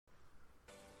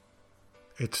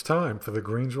It's time for the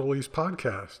Greens Release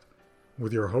podcast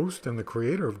with your host and the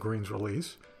creator of Greens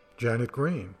Release, Janet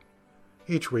Green.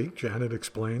 Each week, Janet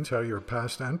explains how your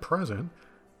past and present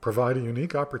provide a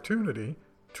unique opportunity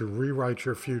to rewrite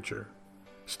your future.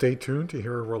 Stay tuned to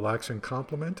hear a relaxing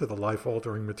complement to the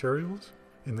life-altering materials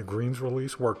in the Greens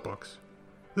Release workbooks.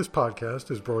 This podcast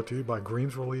is brought to you by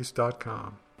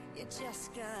greensrelease.com. You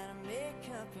just gotta make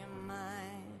up your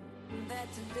mind that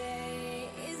today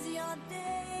is your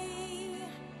day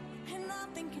and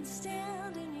nothing can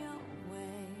stand in your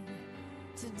way.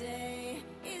 Today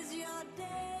is your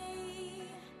day.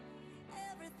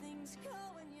 Everything's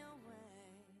going your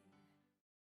way.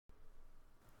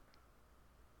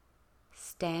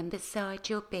 Stand beside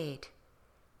your bed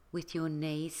with your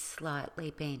knees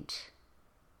slightly bent.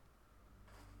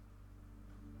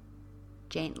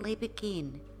 Gently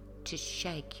begin to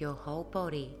shake your whole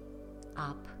body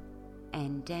up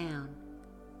and down.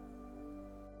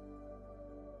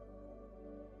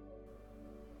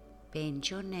 Bend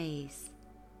your knees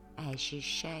as you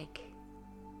shake.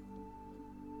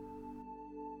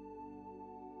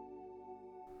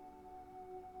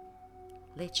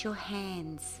 Let your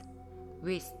hands,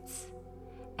 wrists,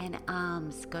 and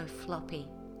arms go floppy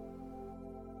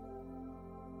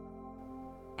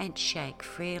and shake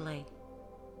freely.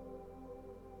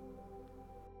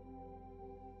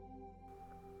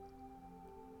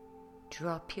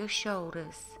 Drop your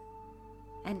shoulders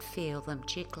and feel them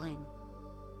jiggling.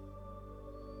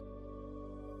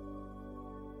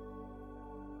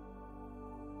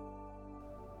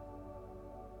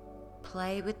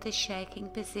 Play with the shaking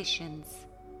positions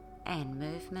and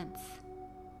movements.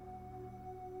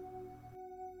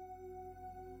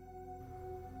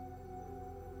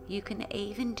 You can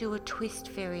even do a twist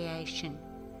variation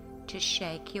to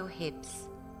shake your hips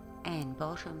and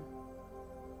bottom.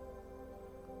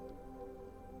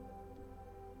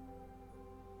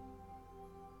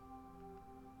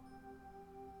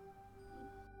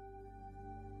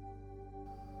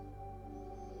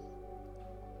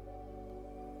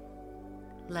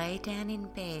 Lay down in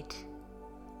bed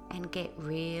and get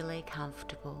really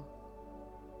comfortable.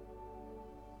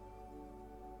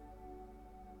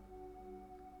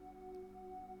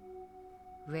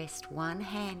 Rest one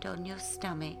hand on your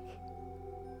stomach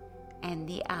and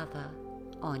the other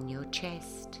on your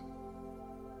chest.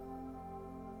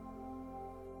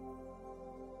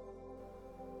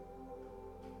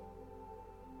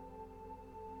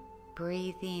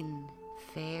 Breathe in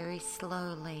very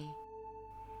slowly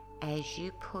as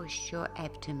you push your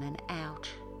abdomen out.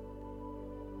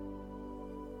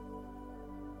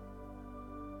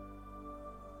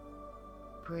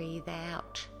 Breathe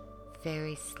out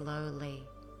very slowly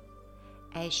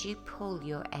as you pull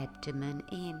your abdomen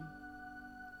in.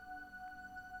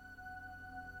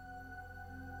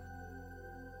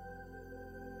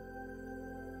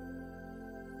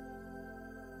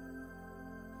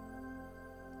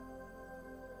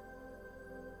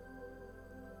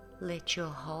 Let your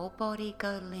whole body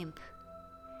go limp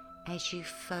as you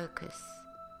focus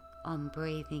on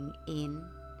breathing in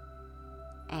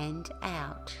and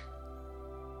out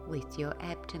with your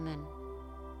abdomen.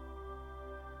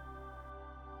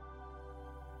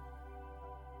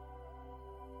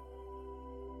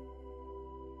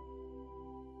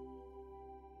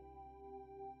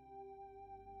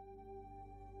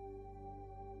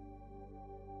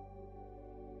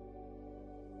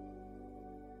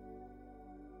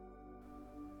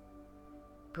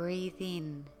 Breathe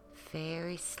in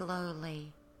very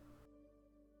slowly.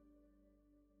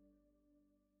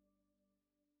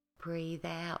 Breathe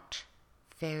out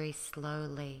very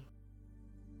slowly.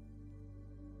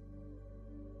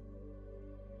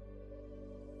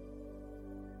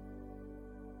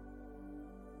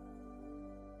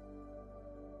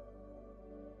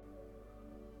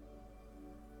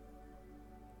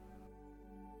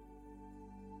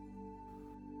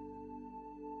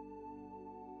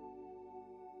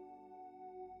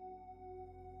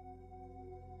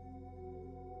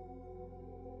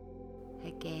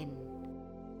 Again,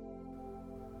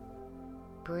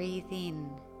 breathe in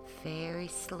very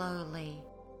slowly.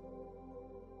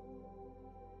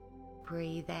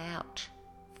 Breathe out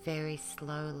very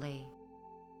slowly.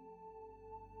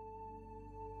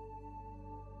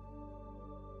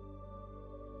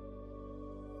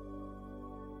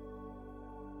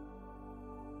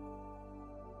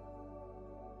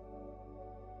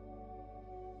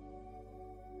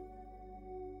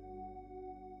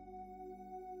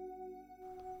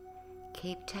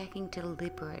 Keep taking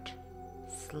deliberate,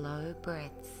 slow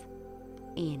breaths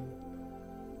in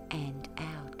and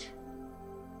out.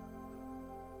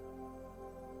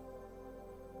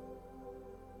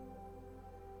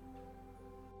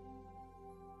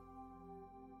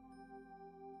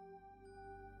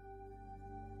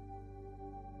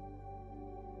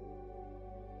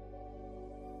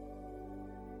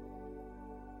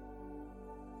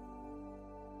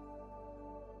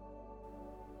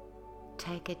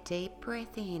 Take a deep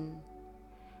breath in,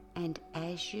 and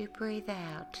as you breathe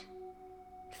out,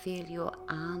 feel your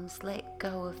arms let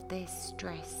go of their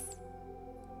stress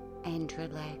and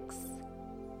relax.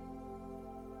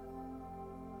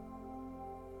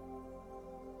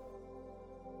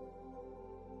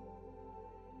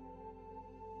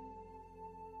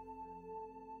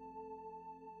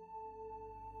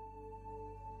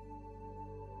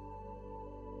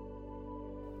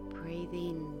 Breathe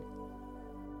in.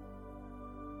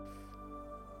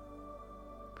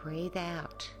 Breathe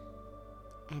out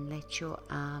and let your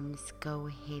arms go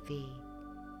heavy.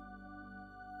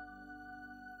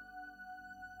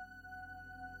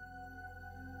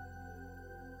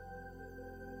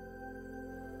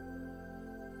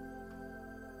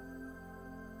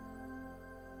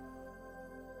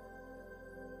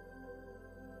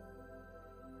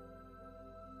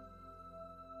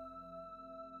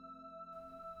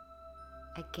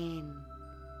 Again,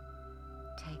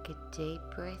 take a deep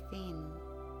breath in,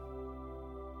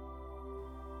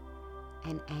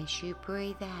 and as you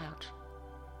breathe out,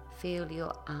 feel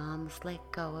your arms let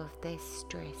go of their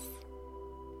stress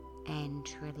and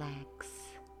relax.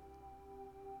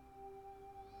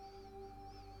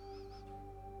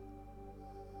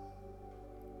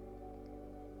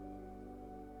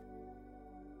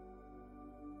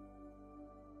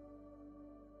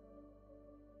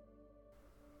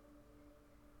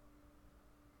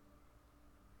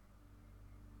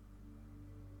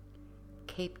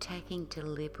 Keep taking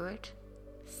deliberate,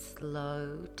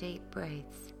 slow, deep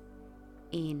breaths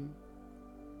in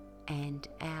and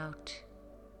out.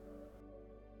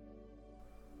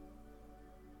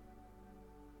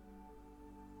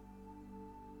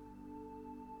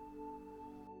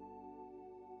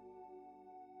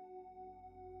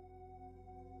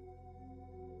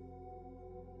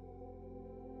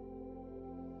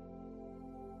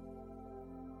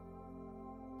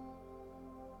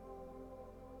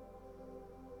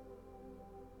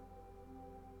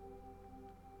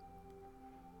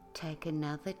 Take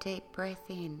another deep breath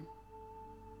in,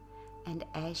 and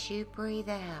as you breathe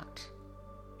out,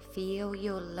 feel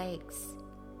your legs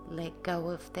let go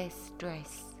of their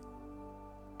stress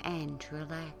and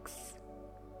relax.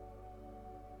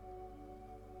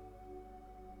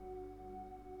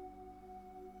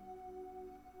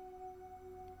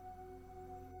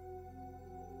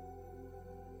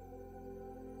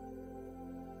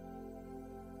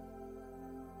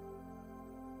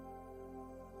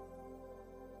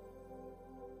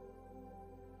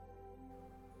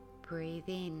 Breathe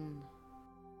in,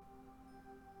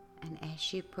 and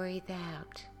as you breathe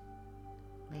out,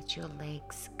 let your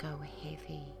legs go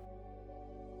heavy.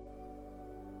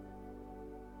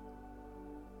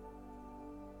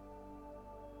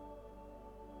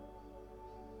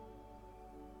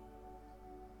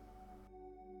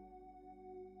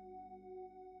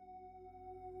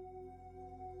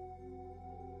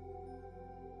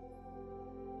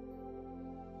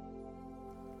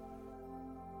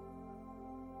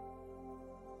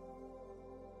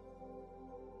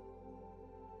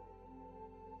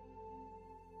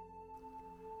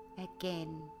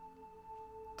 Again,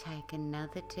 take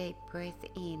another deep breath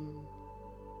in,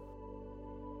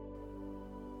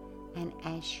 and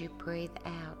as you breathe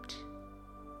out,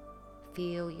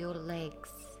 feel your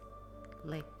legs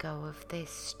let go of their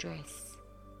stress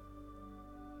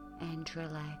and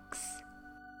relax.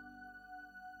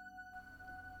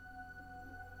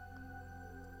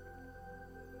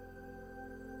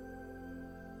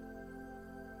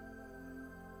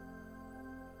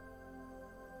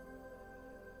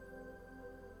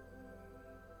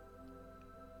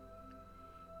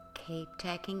 Keep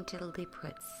taking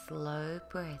deliberate, slow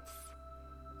breaths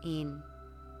in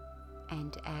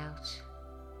and out.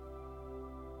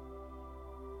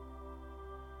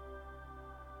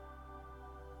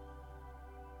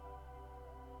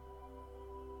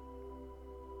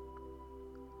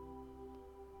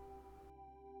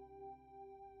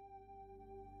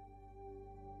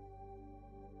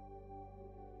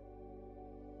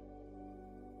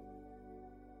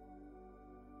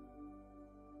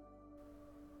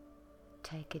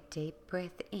 Take a deep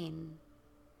breath in,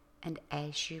 and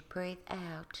as you breathe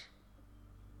out,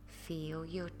 feel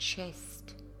your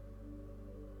chest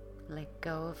let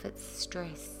go of its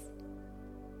stress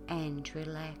and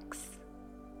relax.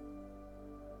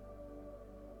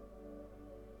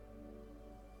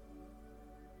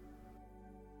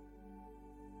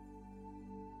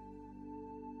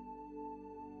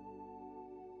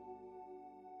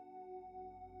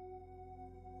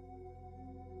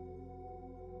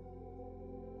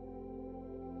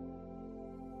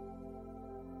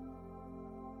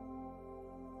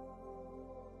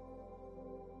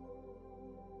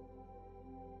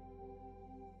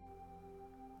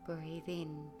 Breathe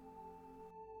in.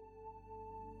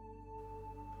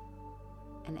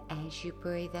 And as you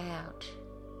breathe out,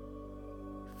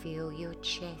 feel your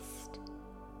chest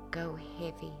go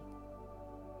heavy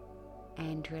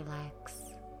and relax.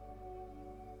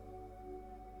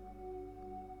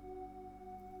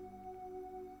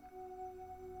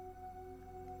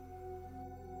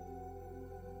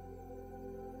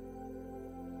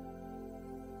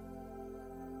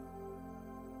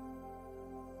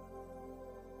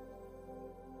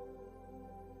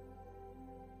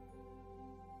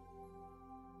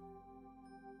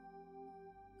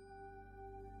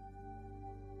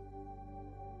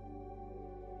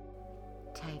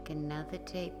 Take another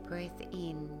deep breath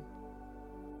in,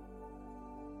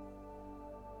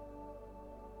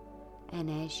 and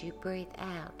as you breathe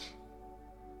out,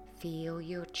 feel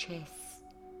your chest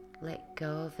let go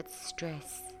of its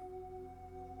stress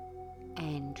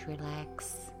and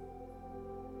relax.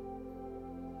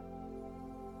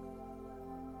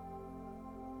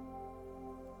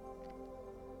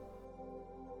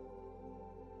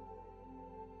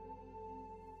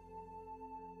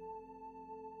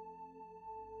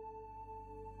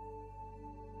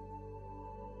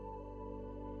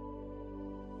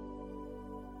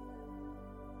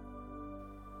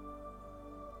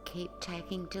 Keep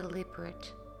taking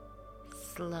deliberate,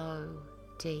 slow,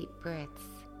 deep breaths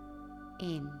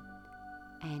in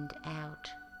and out.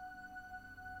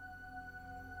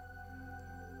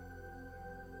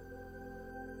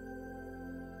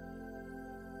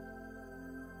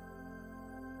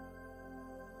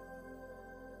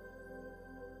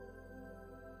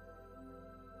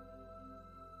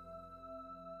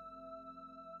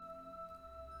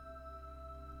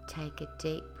 Take a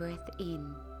deep breath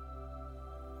in.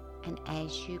 And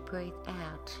as you breathe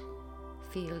out,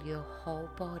 feel your whole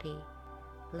body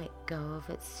let go of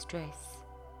its stress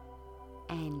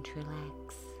and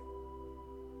relax.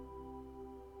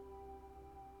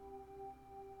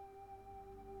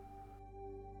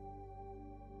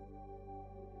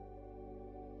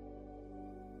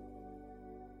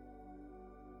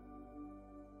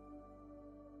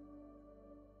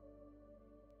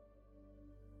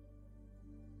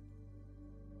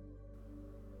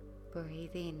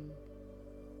 Breathe in,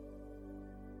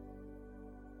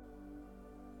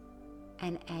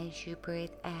 and as you breathe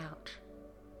out,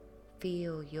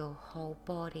 feel your whole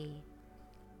body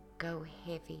go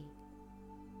heavy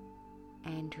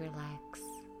and relax.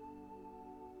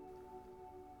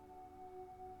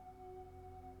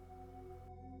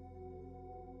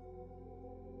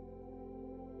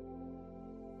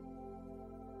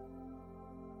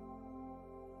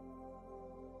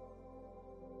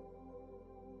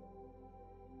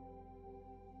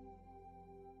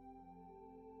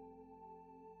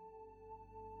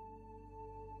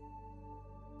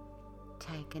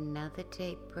 Take another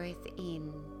deep breath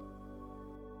in,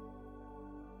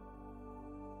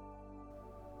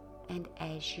 and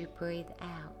as you breathe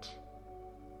out,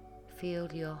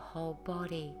 feel your whole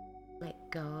body let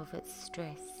go of its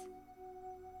stress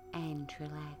and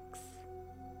relax.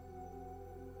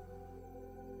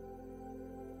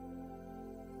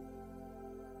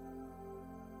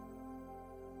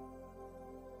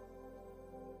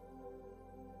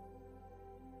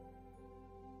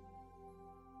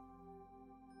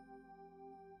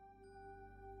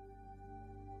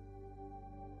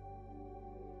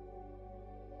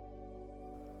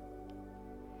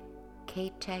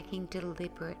 Keep taking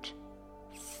deliberate,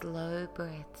 slow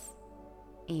breaths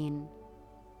in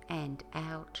and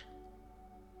out.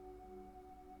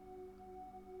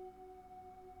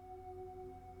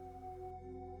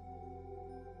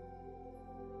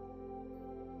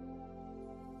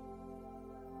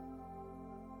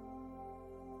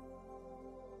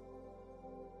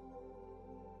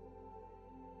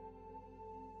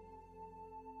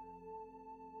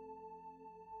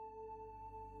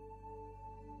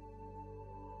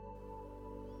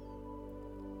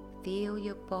 Feel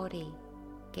your body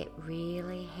get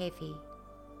really heavy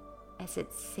as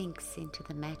it sinks into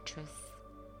the mattress.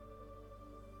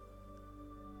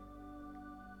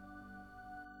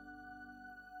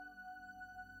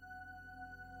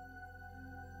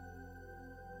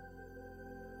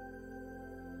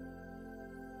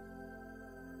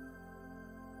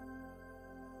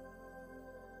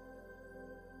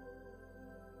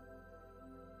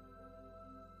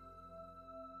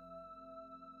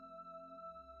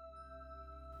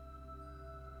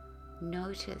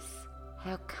 Notice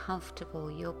how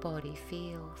comfortable your body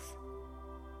feels.